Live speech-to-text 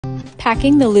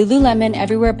Packing the Lululemon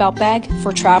Everywhere Belt Bag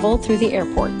for travel through the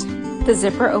airport. The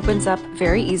zipper opens up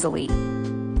very easily.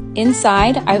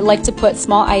 Inside, I like to put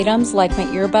small items like my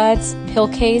earbuds, pill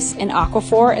case, and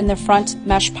Aquaphor in the front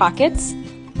mesh pockets.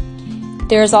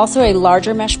 There is also a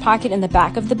larger mesh pocket in the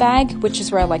back of the bag, which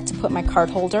is where I like to put my card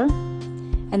holder.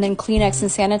 And then Kleenex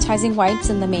and sanitizing wipes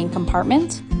in the main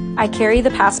compartment. I carry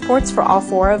the passports for all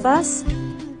 4 of us,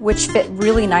 which fit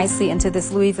really nicely into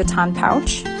this Louis Vuitton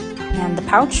pouch. And the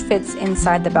pouch fits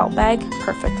inside the belt bag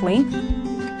perfectly.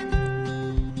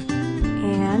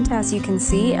 And as you can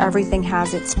see, everything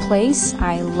has its place.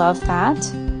 I love that.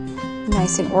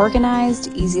 Nice and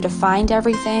organized, easy to find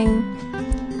everything.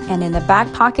 And in the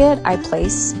back pocket, I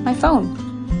place my phone.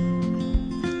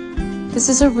 This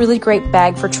is a really great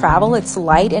bag for travel. It's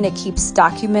light and it keeps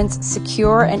documents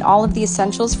secure and all of the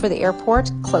essentials for the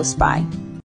airport close by.